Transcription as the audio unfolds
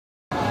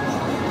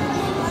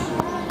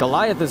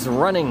Goliath is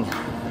running.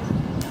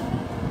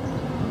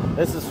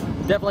 This is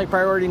definitely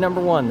priority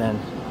number one then.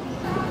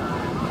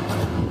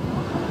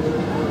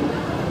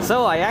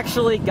 So I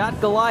actually got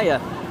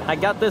Goliath. I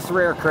got this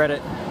rare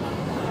credit.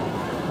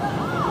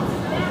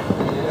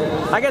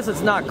 I guess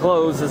it's not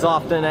closed as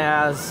often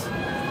as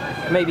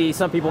maybe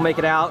some people make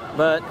it out,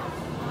 but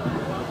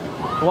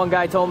one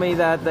guy told me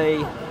that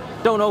they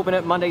don't open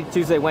it Monday,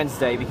 Tuesday,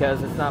 Wednesday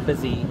because it's not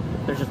busy.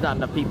 There's just not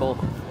enough people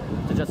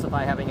to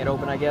justify having it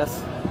open, I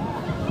guess.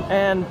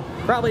 And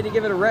probably to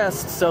give it a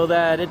rest so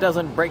that it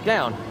doesn't break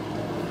down.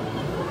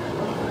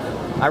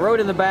 I rode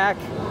in the back.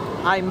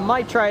 I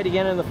might try it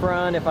again in the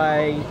front if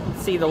I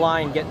see the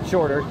line get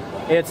shorter.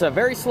 It's a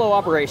very slow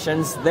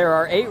operations. There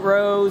are 8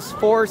 rows,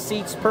 4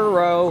 seats per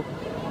row,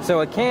 so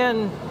it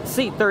can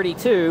seat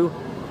 32,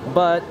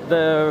 but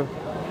the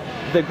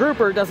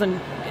grouper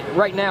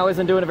right now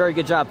isn't doing a very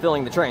good job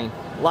filling the train.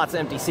 Lots of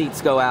empty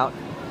seats go out,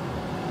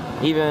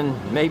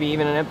 maybe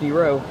even an empty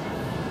row.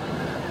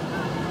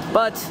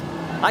 But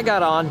I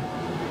got on,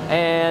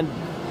 and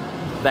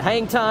the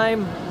hang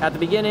time at the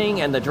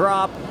beginning and the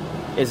drop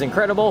is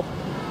incredible.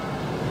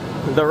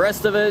 The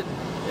rest of it,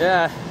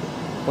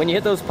 when you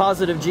hit those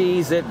positive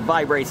G's, it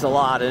vibrates a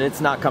lot and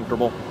it's not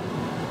comfortable.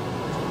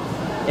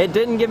 It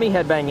didn't give me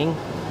headbanging,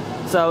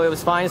 so it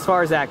was fine as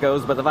far as that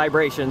goes, but the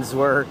vibrations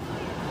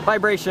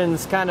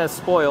kind of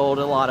spoiled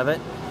a lot of it.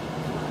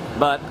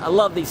 But I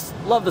love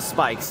the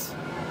spikes.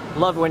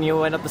 Love when you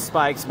went up the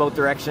spikes both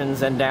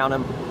directions and down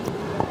them.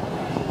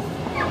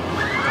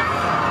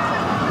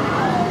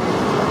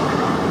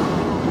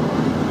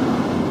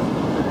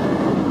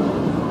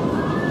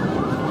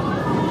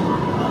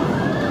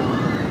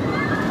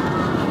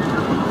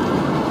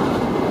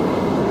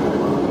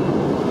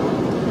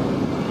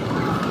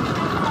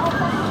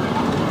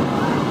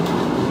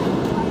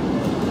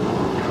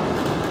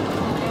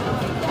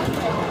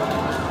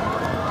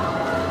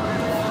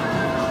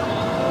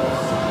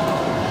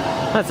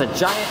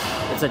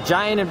 It's a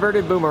giant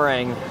inverted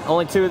boomerang.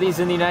 Only 2 of these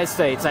in the United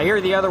States. I hear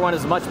the other one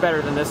is much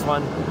better than this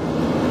one.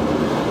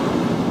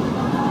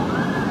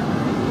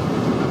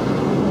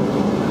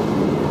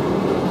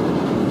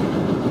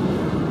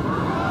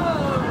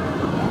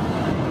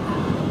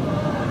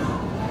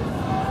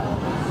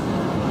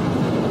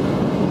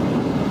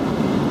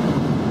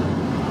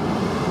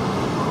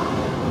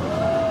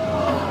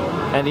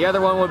 And the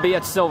other one would be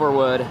at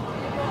Silverwood.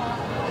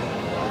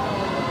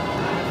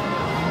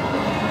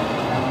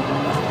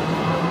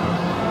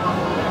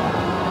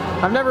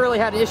 I've never really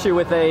had an issue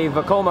with a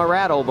Vekoma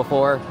rattle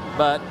before,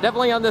 but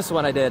definitely on this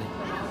one I did.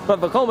 But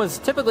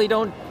Vekomas typically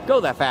don't go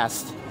that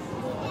fast.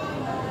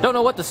 Don't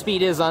know what the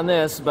speed is on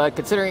this, but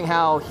considering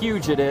how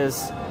huge it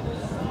is,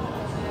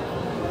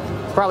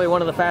 it's probably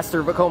one of the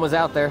faster Vekomas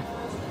out there.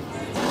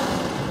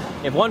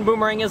 If one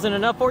boomerang isn't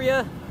enough for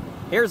you,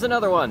 here's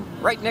another one,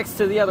 right next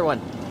to the other one.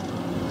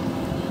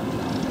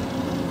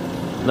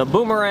 The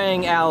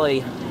Boomerang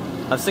Alley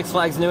of Six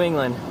Flags New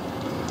England.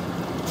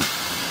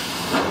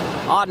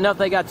 Odd enough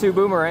they got 2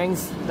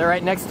 boomerangs. They're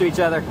right next to each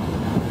other.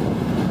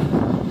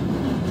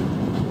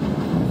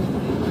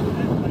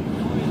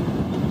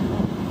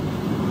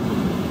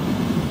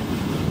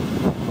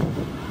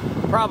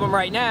 Problem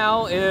right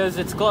now is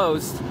it's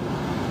closed.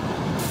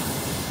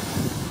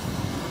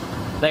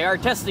 They are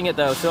testing it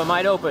though, so it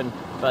might open.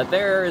 But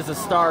there is the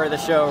star of the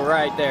show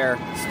right there.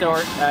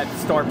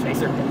 Storm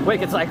Chaser.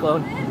 Wicked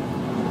Cyclone.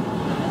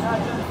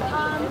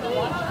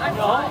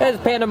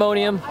 It's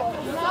Pandemonium.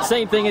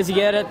 Same thing as you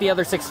get at the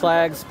other Six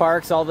Flags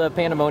parks. All the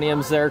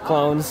Pandemoniums, they're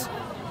clones.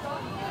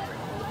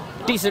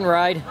 Decent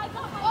ride.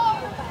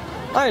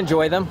 I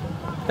enjoy them.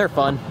 They're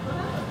fun.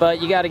 But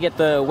you got to get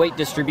the weight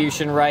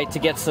distribution right to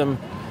get some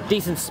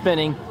decent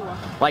spinning.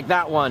 Like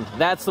that one.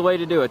 That's the way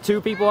to do it. 2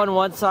 people on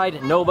one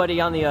side, nobody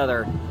on the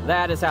other.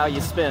 That is how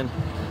you spin.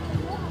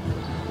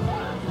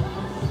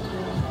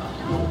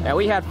 And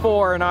we had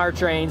 4 in our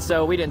train,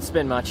 so we didn't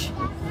spin much.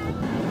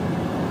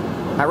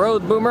 I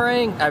rode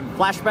Boomerang,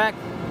 Flashback.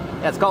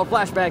 Yeah, it's called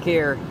Flashback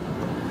here.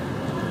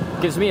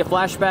 Gives me a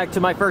flashback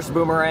to my first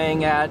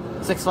Boomerang at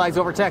Six Flags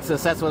Over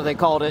Texas. That's what they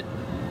called it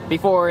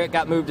before it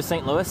got moved to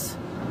St. Louis.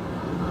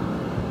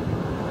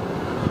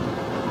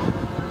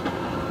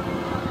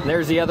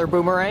 There's the other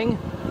Boomerang.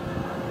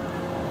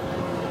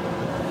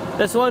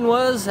 This one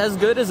was as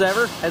good as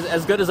ever,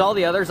 as good as all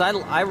the others.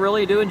 I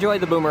really do enjoy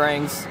the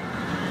Boomerangs.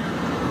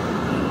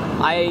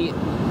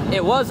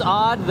 It was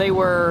odd, they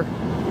were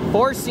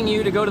forcing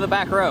you to go to the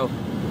back row.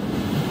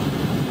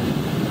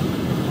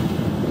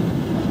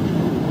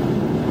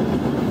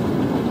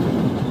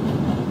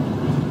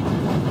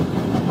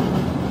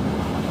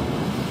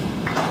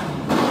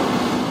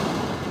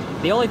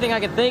 The only thing I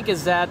can think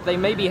is that they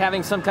may be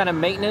having some kind of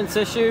maintenance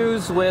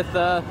issues with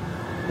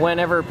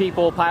whenever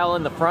people pile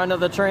in the front of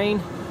the train.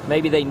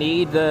 Maybe they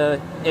need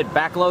it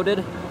backloaded.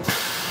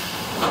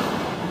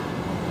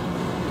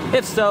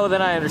 If so,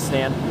 then I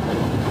understand.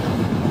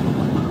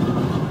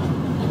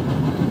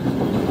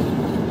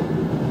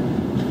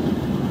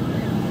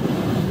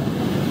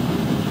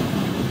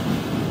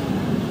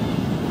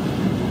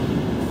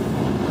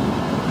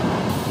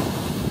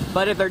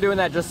 But if they're doing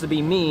that just to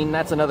be mean,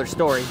 that's another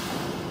story.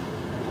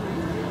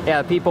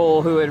 Yeah,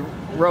 people who had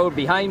rode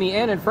behind me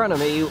and in front of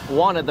me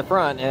wanted the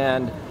front,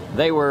 and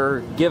they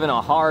were given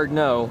a hard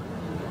no.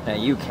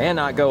 You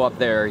cannot go up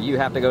there. You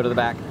have to go to the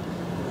back.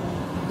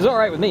 It was all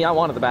right with me. I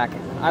wanted the back.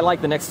 I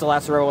like the next to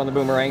last row on the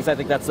boomerangs. I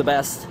think that's the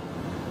best.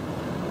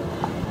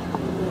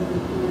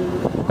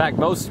 In fact,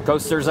 most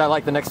coasters, I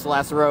like the next to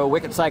last row.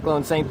 Wicked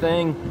Cyclone, same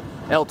thing.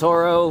 El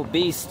Toro,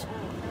 Beast.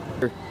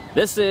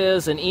 This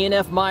is an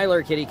E&F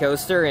Miler kiddie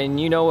coaster, and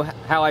you know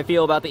how I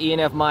feel about the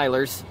E&F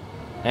Milers.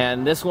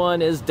 And this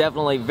one is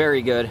definitely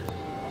very good.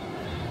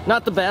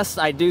 Not the best.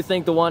 I do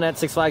think the one at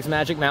Six Flags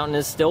Magic Mountain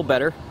is still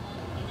better.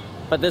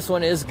 But this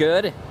one is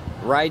good.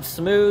 Rides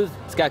smooth.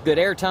 It's got good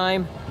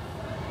airtime.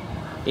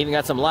 Even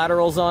got some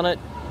laterals on it.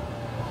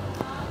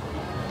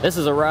 This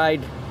is a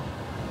ride.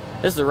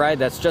 This is a ride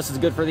that's just as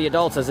good for the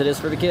adults as it is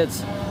for the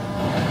kids.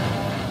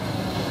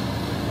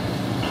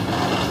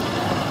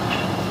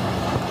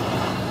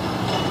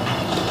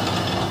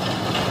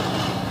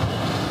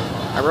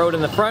 I rode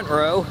in the front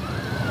row.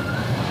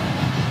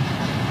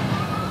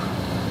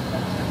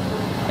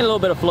 And a little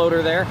bit of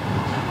floater there.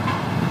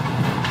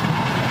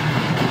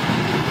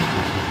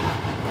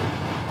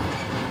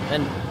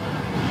 And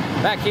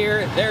back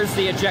here, there's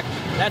the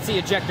that's the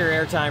ejector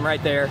airtime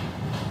right there.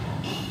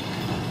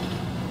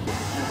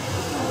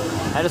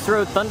 I just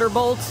rode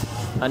Thunderbolt,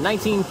 a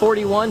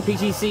 1941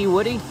 PTC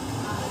Woody,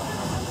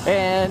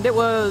 and it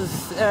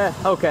was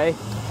okay.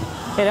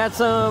 It had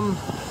some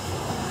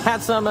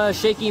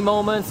shaky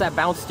moments that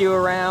bounced you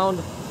around,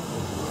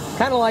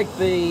 kind of like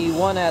the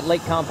one at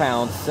Lake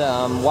Compounds,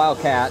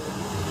 Wildcat.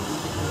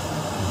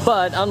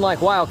 But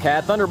unlike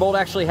Wildcat, Thunderbolt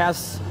actually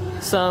has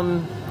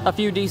a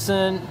few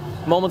decent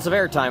moments of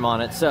airtime on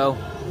it, so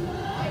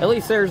at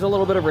least there's a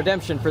little bit of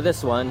redemption for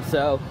this one.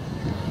 So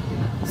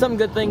some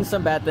good things,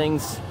 some bad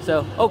things.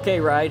 So okay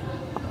ride,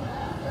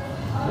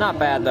 not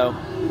bad though.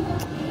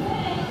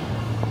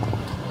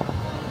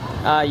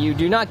 You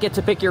do not get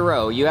to pick your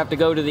row. You have to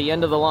go to the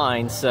end of the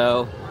line,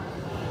 so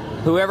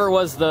whoever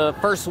was the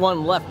first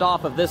one left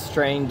off of this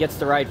train gets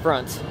to ride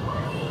front,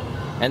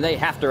 and they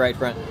have to ride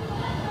front.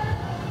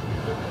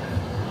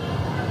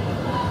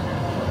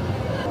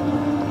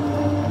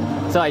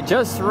 So I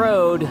just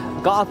rode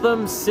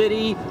Gotham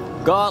City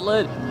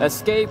Gauntlet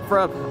Escape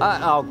from...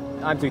 oh,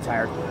 I'm too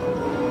tired.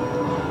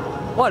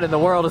 What in the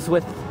world is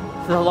with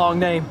the long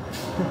name?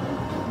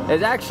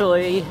 It's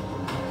actually...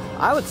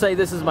 I would say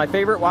this is my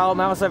favorite Wild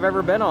Mouse I've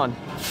ever been on.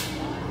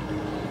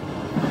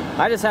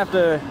 I just have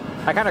to...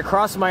 I kind of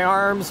cross my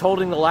arms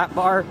holding the lap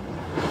bar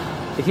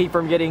to keep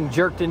from getting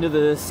jerked into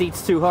the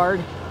seats too hard,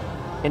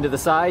 into the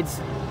sides.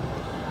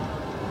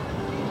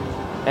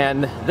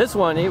 And this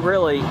one, it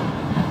really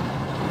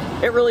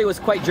was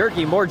quite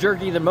jerky, more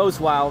jerky than most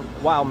wild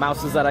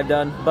mouses that I've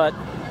done. But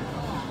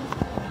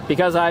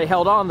because I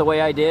held on the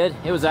way I did,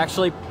 it was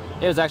actually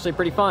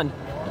pretty fun.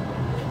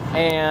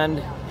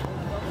 And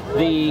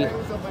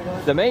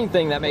the main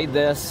thing that made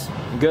this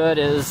good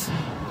is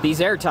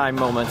these airtime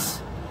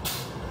moments.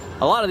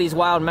 A lot of these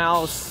Wild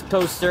Mouse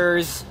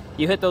coasters,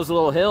 you hit those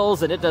little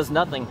hills and it does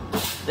nothing.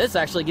 This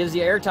actually gives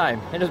you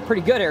airtime, and it's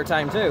pretty good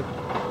airtime too.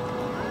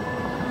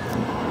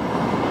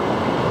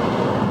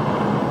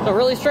 So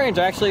really strange,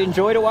 I actually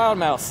enjoyed a Wild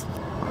Mouse.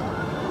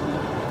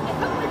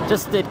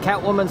 Just did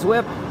Catwoman's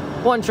Whip.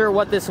 Wasn't sure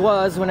what this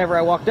was whenever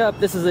I walked up.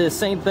 This is the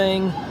same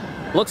thing.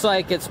 Looks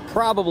like it's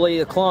probably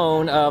a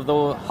clone of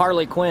the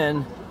Harley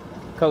Quinn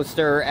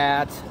coaster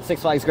at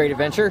Six Flags Great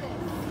Adventure.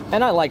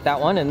 And I like that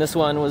one, and this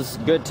one was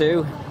good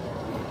too.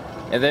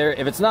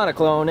 If it's not a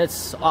clone,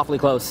 it's awfully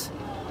close.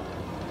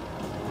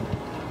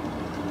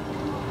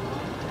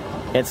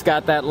 It's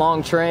got that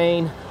long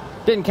train.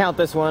 Didn't count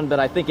this one, but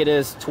I think it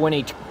is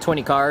 20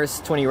 cars,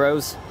 20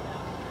 rows.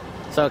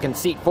 So it can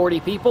seat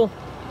 40 people.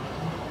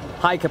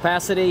 High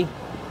capacity.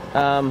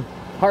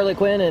 Harley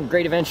Quinn and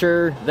Great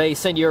Adventure, they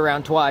send you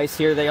around twice.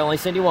 Here they only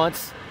send you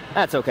once.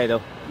 That's okay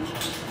though.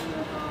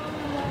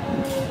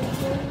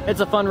 It's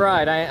a fun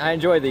ride. I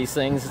enjoy these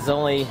things. It's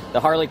only the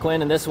Harley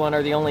Quinn and this one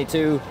are the only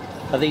two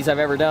of these I've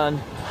ever done.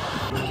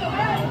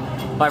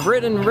 I've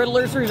ridden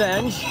Riddler's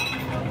Revenge.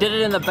 Did it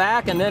in the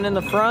back and then in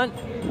the front.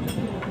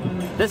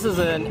 This is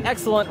an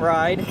excellent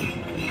ride.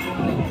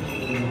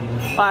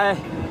 I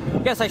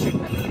guess I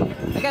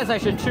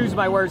should choose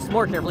my words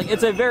more carefully.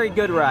 It's a very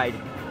good ride.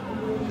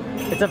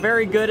 It's a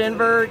very good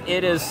invert.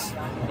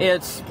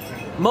 It's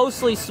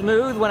mostly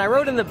smooth. When I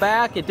rode in the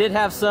back, it did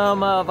have some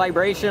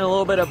vibration, a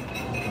little bit of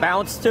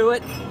bounce to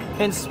it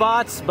in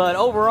spots, but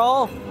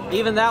overall,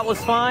 even that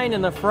was fine.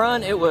 In the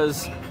front, it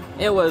was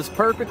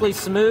perfectly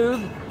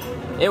smooth.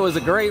 It was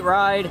a great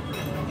ride,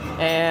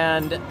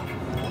 and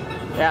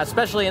yeah,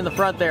 especially in the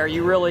front there,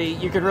 you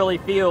could really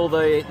feel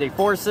the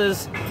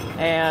forces,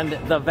 and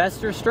the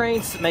vest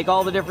restraints make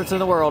all the difference in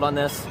the world on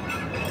this.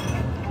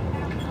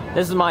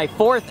 This is my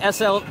fourth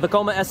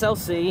Vekoma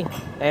SLC,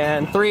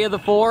 and 3 of the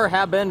 4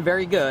 have been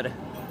very good.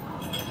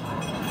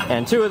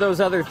 And 2 of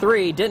those other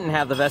 3 didn't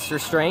have the vest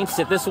restraints.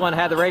 If this one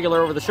had the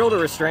regular over-the-shoulder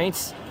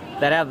restraints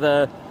that have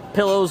the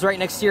pillows right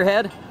next to your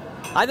head,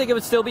 I think it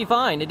would still be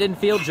fine. It didn't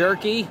feel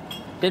jerky,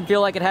 didn't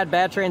feel like it had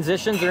bad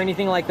transitions or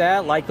anything like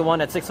that, like the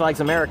one at Six Flags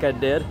America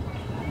did.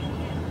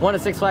 One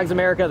at Six Flags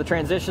America, the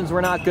transitions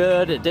were not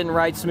good. It didn't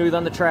ride smooth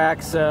on the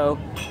track, so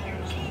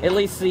at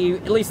least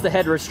the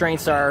head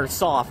restraints are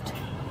soft.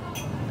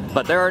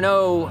 But there are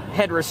no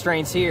head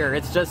restraints here.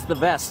 It's just the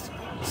vest,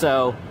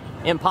 so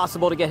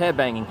impossible to get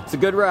headbanging. It's a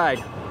good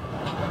ride.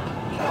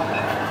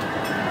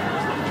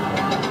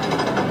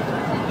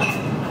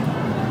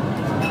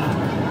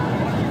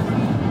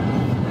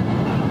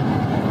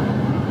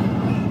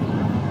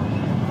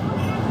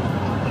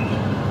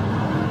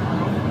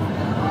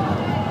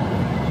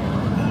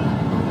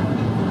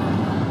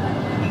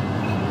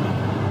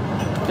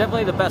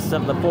 Definitely the best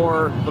of the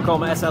 4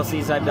 Vekoma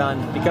SLCs I've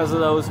done because of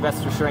those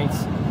vest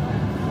restraints.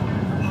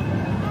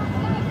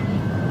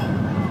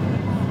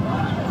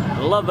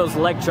 I love those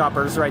leg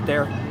choppers right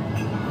there.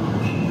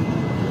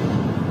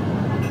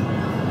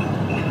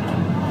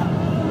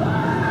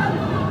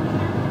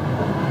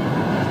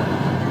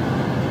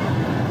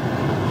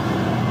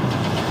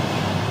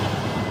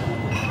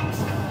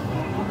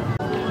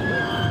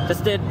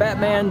 Just did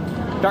Batman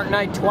Dark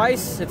Knight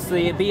twice. It's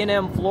the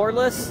B&M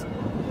floorless.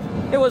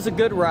 It was a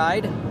good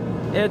ride.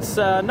 It's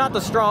not the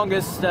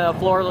strongest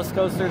floorless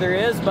coaster there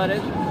is, but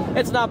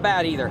it's not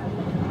bad either.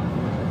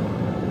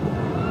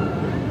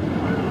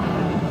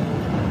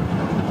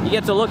 You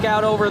get to look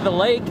out over the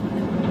lake.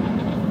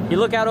 You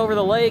look out over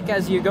the lake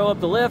as you go up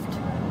the lift.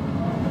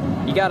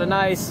 You got a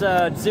nice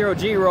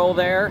zero-G roll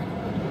there.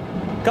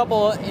 You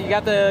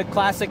got the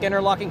classic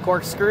interlocking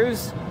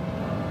corkscrews.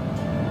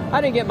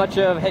 I didn't get much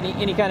of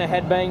any kind of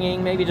head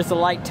banging, maybe just a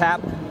light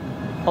tap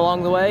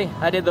along the way.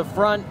 I did the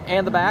front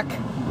and the back.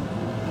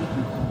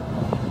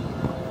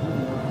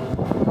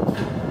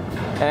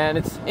 And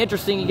it's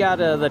interesting, you got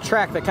the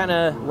track that kind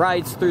of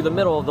rides through the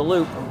middle of the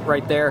loop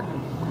right there.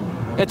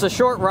 It's a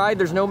short ride,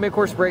 there's no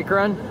mid-course brake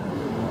run.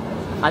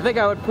 I think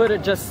I would put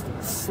it just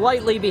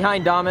slightly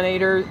behind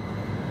Dominator.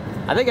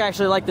 I think I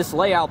actually like this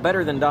layout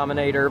better than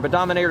Dominator, but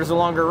Dominator's a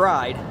longer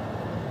ride.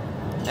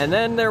 And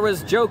then there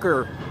was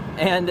Joker.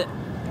 And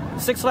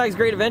Six Flags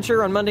Great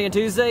Adventure on Monday and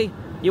Tuesday,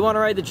 you want to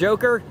ride the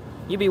Joker?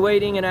 You'd be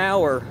waiting an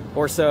hour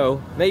or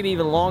so, maybe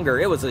even longer.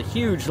 It was a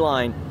huge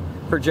line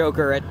for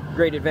Joker at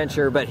Great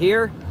Adventure, but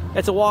here,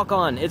 it's a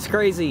walk-on. It's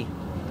crazy.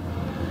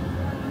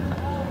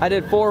 I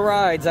did 4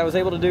 rides. I was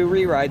able to do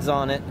re-rides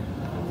on it.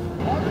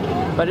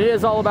 But it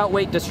is all about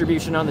weight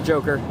distribution on the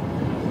Joker.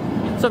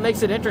 So it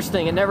makes it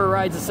interesting. It never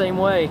rides the same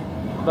way,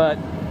 but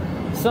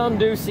some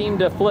do seem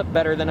to flip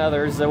better than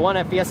others. The one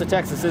at Fiesta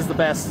Texas is the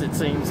best, it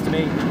seems to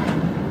me.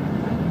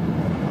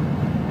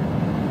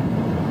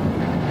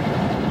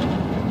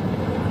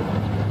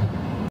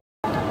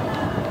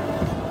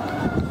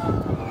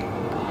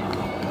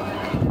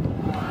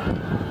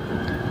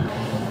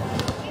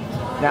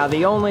 Now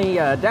the only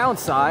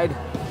downside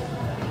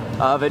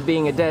of it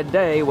being a dead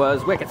day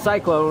was Wicked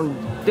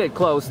Cyclone did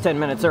close 10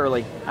 minutes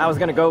early. I was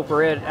going to go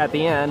for it at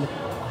the end,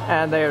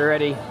 and they had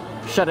already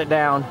shut it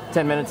down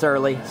 10 minutes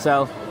early.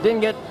 So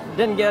didn't get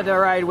to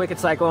ride Wicked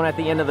Cyclone at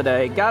the end of the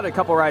day. Got a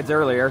couple rides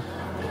earlier,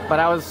 but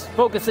I was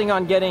focusing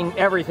on getting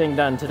everything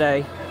done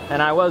today,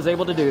 and I was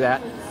able to do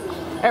that.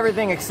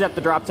 Everything except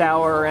the drop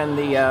tower and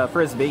the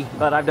frisbee,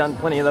 but I've done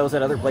plenty of those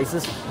at other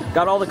places.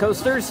 Got all the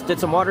coasters, did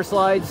some water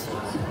slides.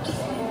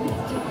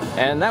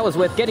 And that was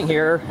with getting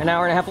here an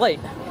hour and a half late.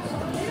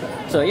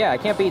 So yeah, I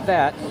can't beat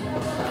that.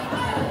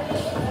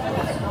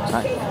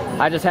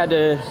 I just had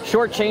to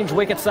shortchange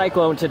Wicked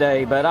Cyclone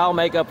today, but I'll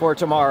make up for it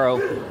tomorrow.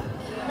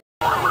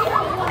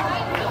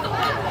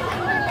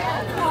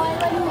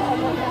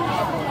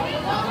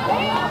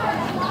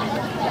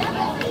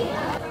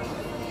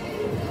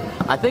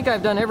 I think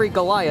I've done every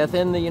Goliath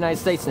in the United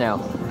States now.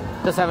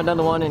 Just haven't done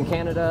the one in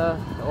Canada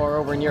or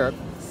over in Europe.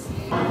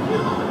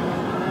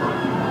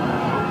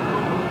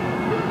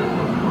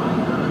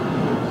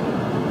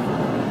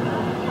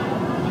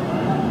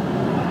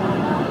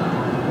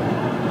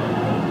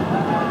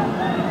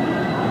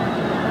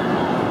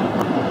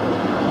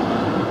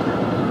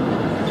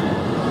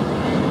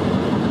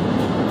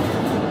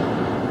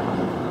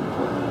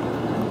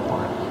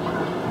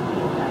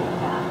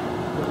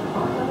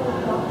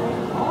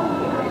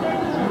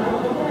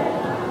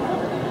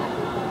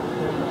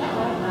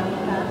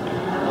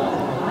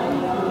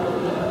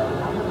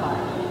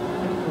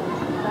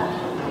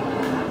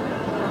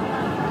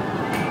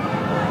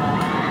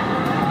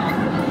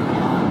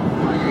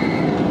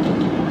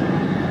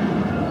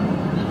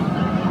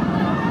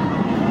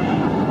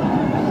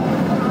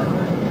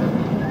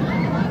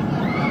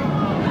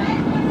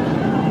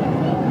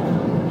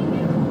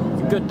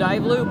 Good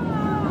dive loop.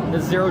 The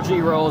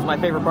zero-G roll is my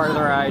favorite part of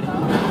the ride. So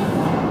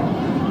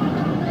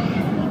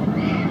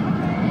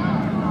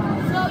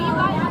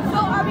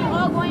are we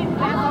all going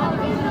back?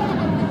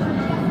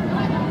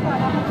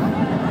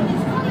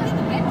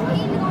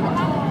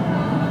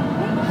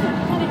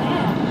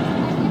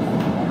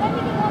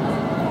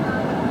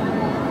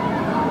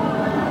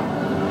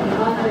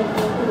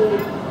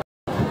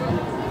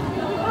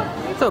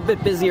 So a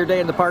bit busier day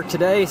in the park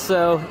today,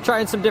 so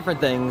trying some different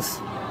things.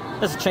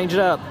 Let's change it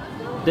up.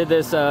 did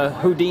this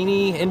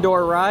Houdini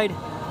indoor ride.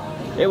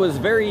 It was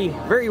very,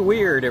 very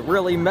weird. It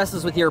really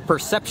messes with your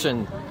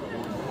perception.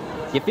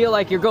 You feel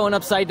like you're going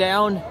upside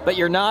down, but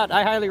you're not.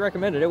 I highly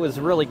recommend it. It was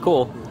really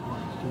cool.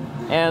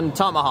 And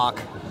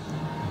Tomahawk.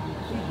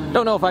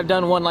 Don't know if I've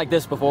done one like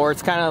this before.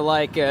 It's kind of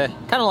like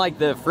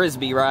the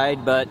Frisbee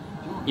ride, but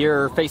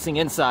you're facing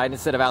inside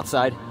instead of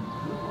outside.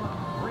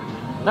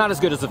 Not as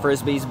good as the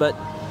Frisbees, but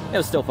it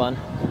was still fun.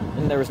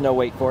 And there was no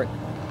wait for it.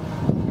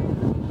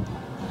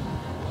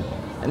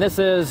 And this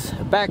is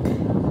back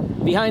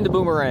behind the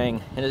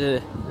boomerang in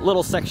a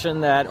little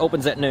section that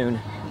opens at noon.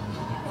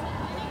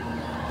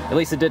 At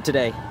least it did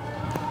today.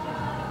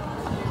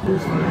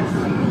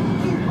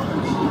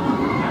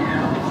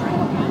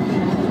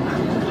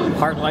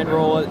 Heartline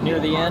roll near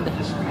the end.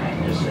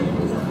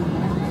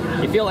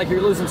 You feel like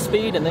you're losing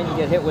speed, and then you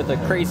get hit with a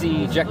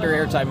crazy ejector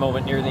airtime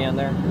moment near the end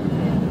there.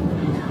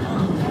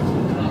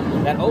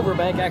 That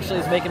overbank actually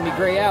is making me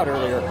gray out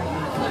earlier.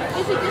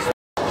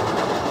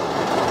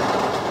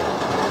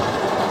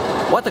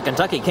 What, the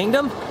Kentucky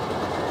Kingdom?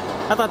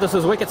 I thought this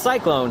was Wicked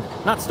Cyclone,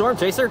 not Storm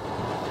Chaser.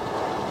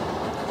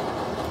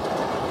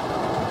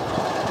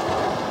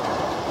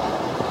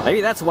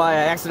 Maybe that's why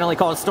I accidentally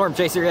called it Storm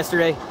Chaser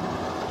yesterday.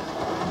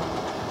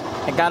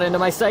 It got into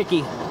my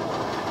psyche.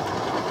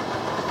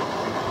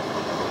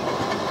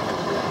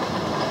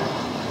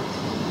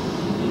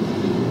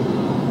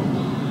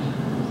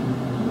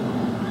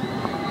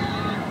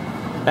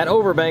 That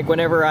overbank,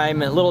 whenever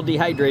I'm a little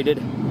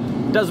dehydrated,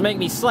 does make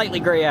me slightly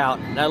gray out.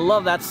 And I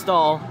love that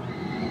stall.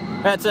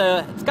 It's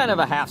kind of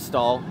a half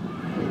stall.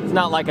 It's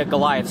not like a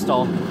Goliath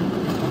stall.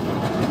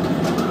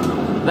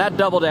 That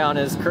double down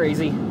is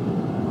crazy.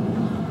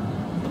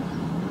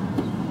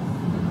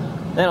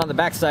 Then on the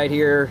backside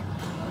here,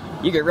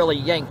 you get really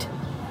yanked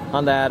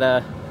on that.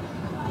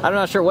 I'm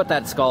not sure what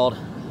that's called.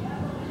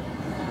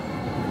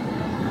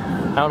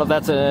 I don't know if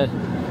that's a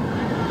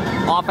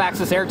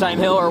off-axis airtime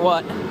hill or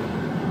what.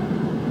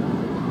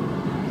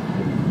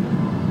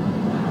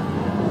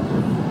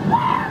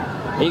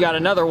 You got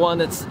another one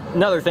that's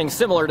another thing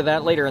similar to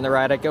that later in the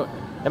ride. It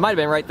might have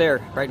been right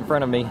there, right in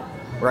front of me,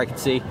 where I could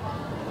see.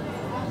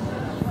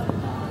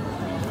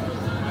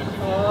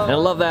 And I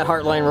love that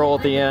Heartline roll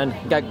at the end.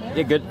 Got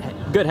a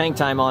good hang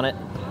time on it.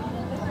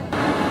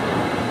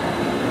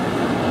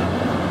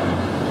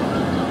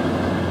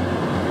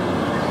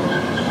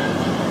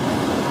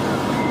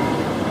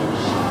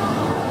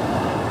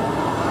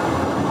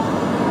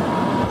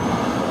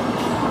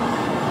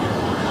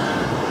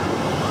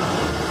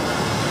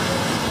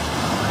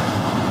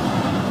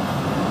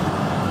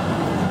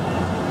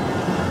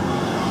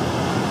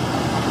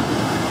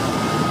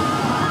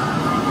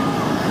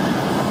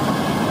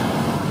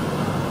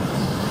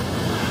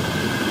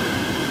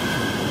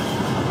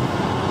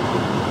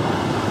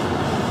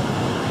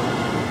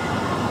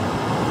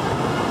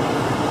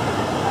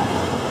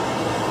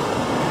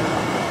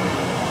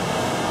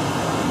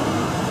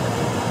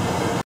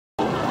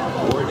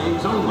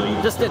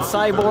 Just did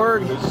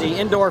Cyborg, the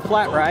indoor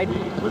flat ride.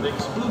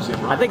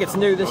 I think it's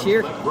new this year.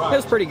 It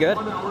was pretty good.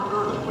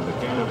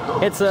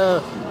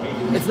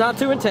 It's not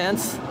too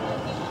intense.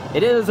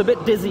 It is a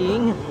bit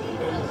dizzying,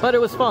 but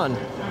it was fun.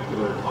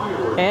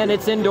 And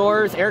it's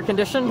indoors, air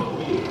conditioned.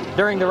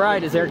 During the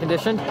ride is air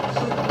conditioned.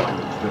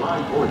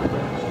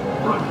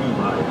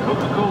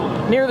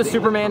 Near the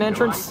Superman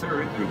entrance.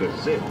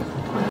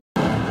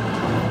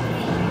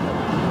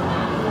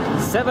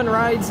 7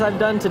 rides I've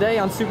done today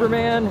on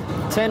Superman,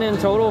 10 in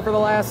total for the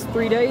last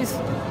 3 days.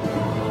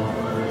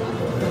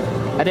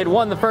 I did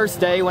 1 the first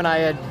day when I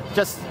had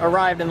just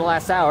arrived in the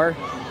last hour,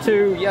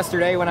 2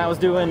 yesterday when I was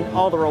doing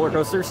all the roller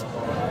coasters,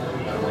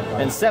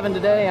 and 7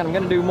 today, and I'm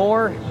gonna do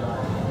more.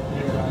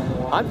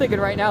 I'm thinking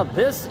right now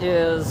this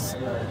is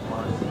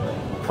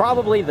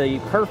probably the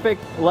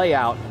perfect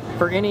layout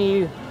for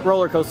any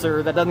roller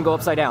coaster that doesn't go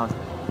upside down.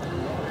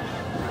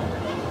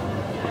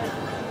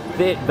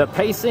 The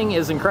pacing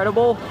is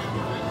incredible.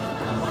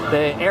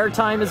 The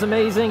airtime is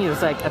amazing.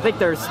 It's like, I think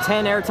there's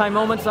 10 airtime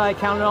moments I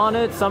counted on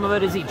it. Some of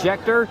it is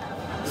ejector,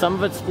 some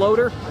of it's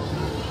floater,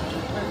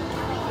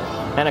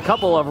 and a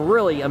couple of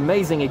really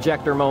amazing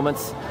ejector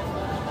moments.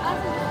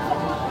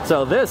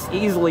 So this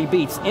easily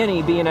beats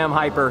any B&M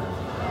Hyper.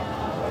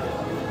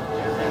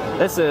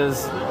 This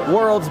is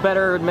worlds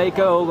better than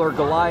Mako or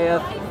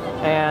Goliath.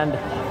 And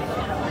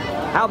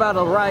how about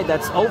a ride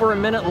that's over a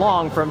minute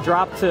long from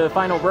drop to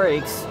final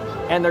brakes,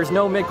 and there's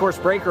no mid-course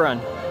brake run?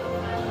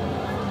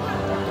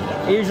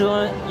 You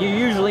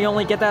usually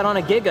only get that on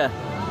a Giga,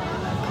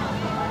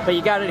 but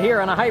you got it here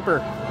on a Hyper.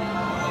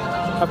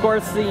 Of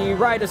course, the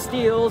Ride of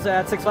Steels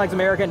at Six Flags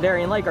America and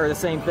Darien Lake are the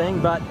same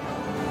thing, but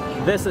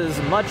this is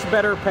much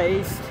better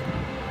paced.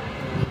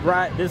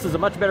 This is a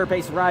much better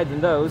paced ride than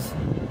those,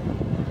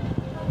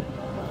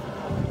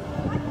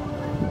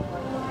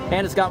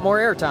 and it's got more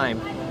airtime,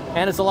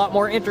 and it's a lot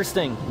more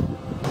interesting.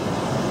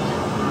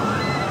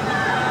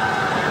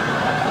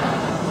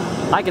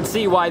 I can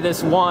see why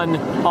this won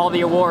all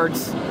the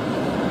awards.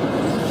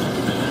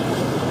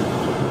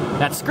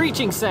 That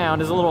screeching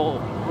sound is a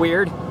little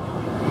weird.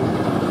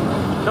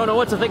 Don't know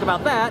what to think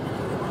about that.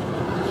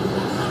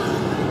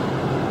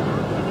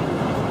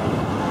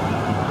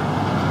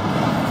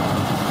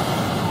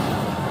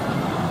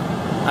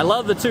 I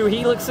love the two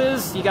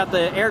helixes. You got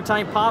the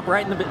airtime pop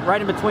right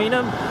in between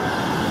them.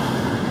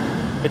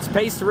 It's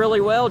paced really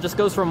well, just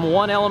goes from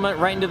one element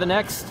right into the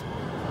next.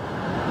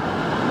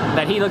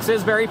 That helix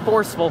is very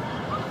forceful.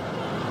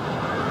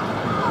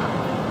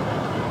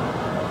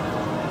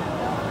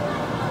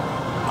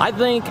 I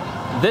think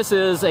this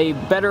is a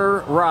better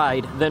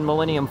ride than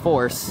Millennium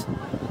Force.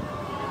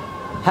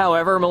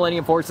 However,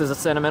 Millennium Force is a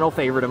sentimental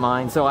favorite of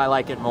mine, so I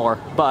like it more.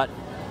 But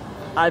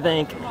I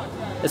think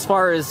as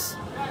far as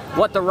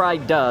what the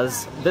ride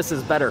does, this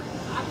is better.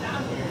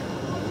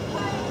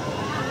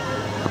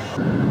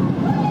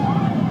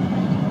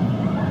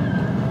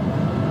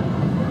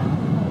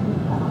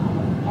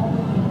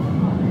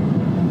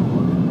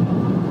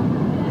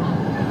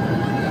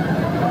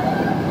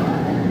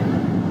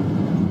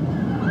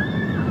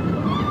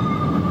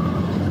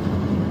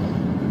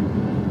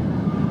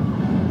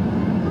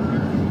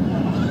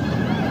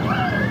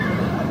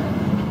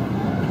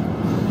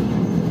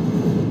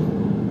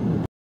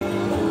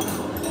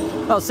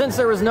 Well, since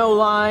there was no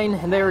line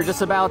and they were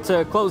just about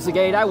to close the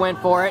gate, I went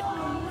for it.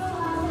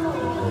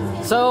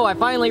 So I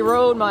finally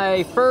rode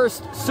my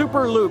first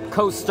Super Loop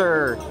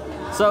coaster.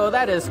 So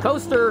that is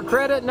coaster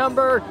credit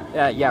number,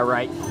 yeah,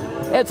 right.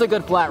 It's a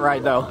good flat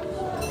ride though.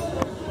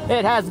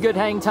 It has good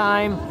hang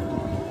time,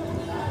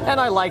 and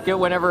I liked it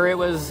whenever it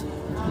was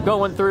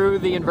going through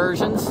the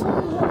inversions.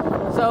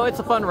 So it's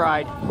a fun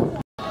ride.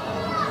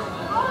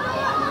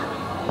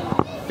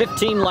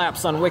 15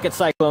 laps on Wicked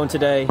Cyclone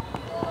today.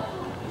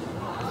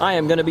 I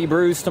am going to be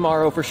bruised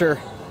tomorrow for sure.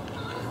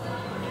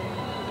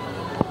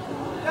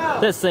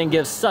 This thing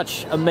gives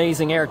such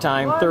amazing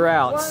airtime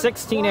throughout.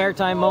 16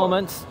 airtime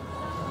moments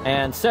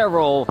and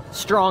several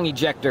strong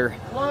ejector.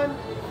 1,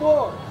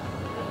 4.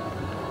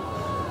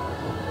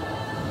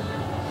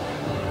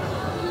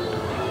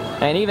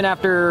 And even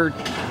after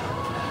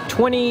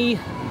 20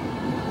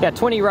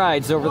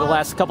 rides over the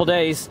last couple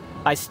days,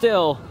 I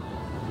still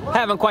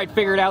haven't quite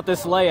figured out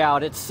this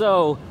layout. It's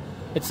so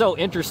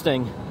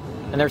interesting.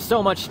 And there's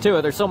so much to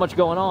it, there's so much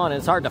going on, and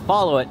it's hard to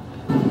follow it.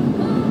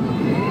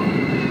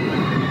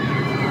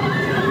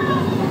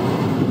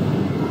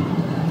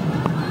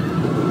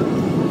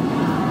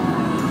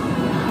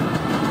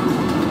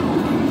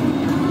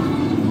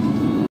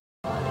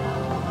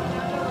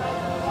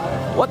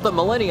 What the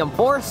Millennium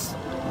Force?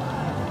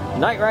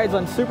 Night rides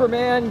on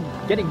Superman,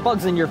 getting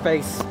bugs in your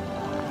face.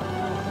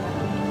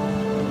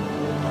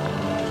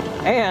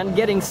 And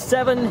getting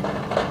 7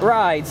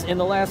 rides in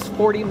the last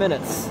 40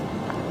 minutes.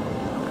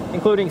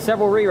 Including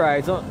several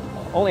re-rides.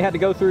 Only had to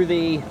go through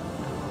the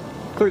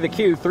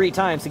queue 3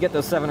 times to get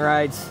those 7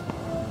 rides.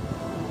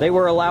 They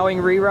were allowing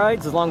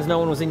re-rides as long as no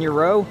one was in your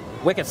row.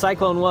 Wicked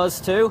Cyclone was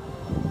too.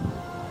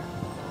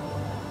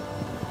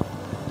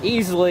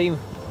 Easily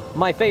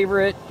my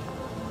favorite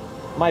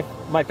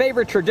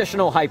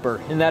traditional hyper,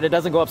 in that it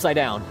doesn't go upside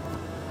down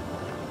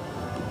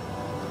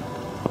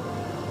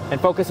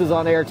and focuses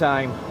on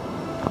airtime.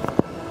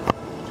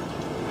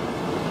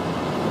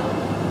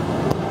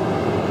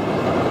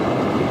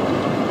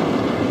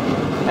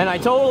 And I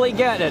totally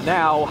get it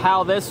now,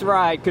 how this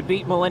ride could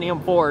beat Millennium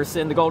Force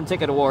in the Golden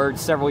Ticket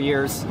Awards several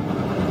years.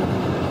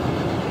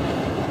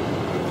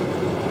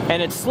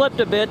 And it slipped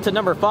a bit to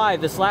number 5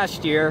 this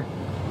last year,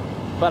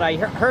 but I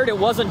heard it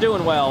wasn't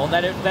doing well,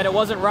 that it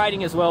wasn't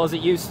riding as well as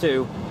it used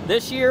to.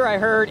 This year I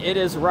heard it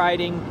is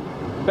riding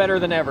better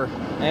than ever.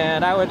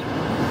 And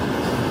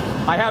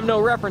I have no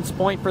reference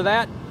point for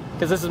that,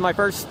 because this is my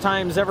first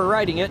times ever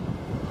riding it.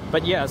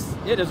 But yes,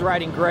 it is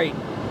riding great.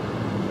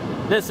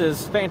 This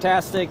is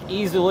fantastic,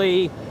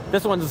 easily.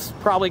 This one's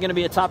probably going to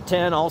be a top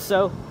 10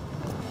 also.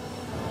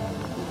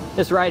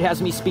 This ride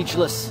has me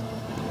speechless.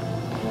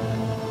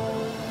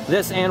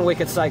 This and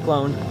Wicked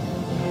Cyclone.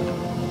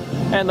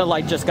 And the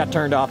light just got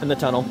turned off in the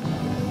tunnel.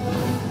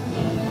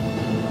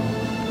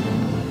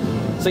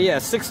 So yeah,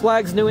 Six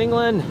Flags New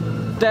England,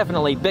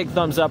 definitely big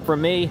thumbs up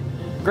from me.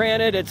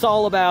 Granted, it's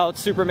all about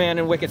Superman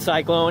and Wicked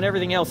Cyclone.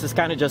 Everything else is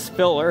kind of just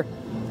filler,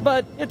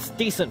 but it's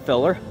decent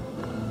filler.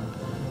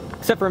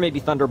 Except for maybe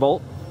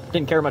Thunderbolt.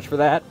 Didn't care much for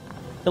that.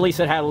 At least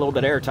it had a little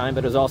bit of airtime,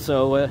 but it was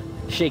also a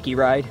shaky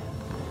ride.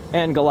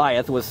 And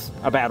Goliath was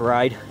a bad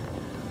ride.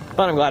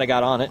 But I'm glad I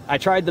got on it. I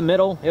tried the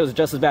middle. It was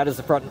just as bad as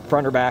the front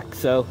or back,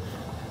 so.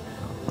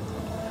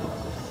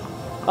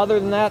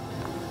 Other than that,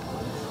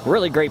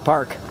 really great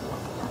park.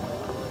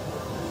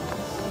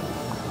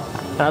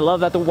 And I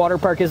love that the water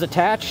park is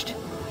attached.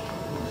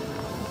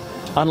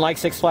 Unlike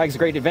Six Flags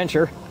Great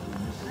Adventure.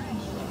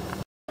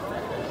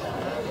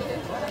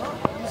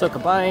 So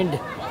combined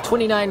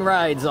 29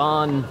 rides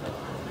on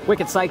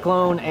Wicked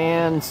Cyclone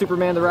and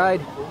Superman the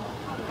Ride.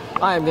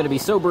 I am going to be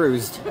so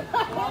bruised.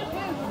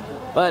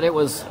 But it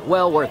was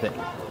well worth it.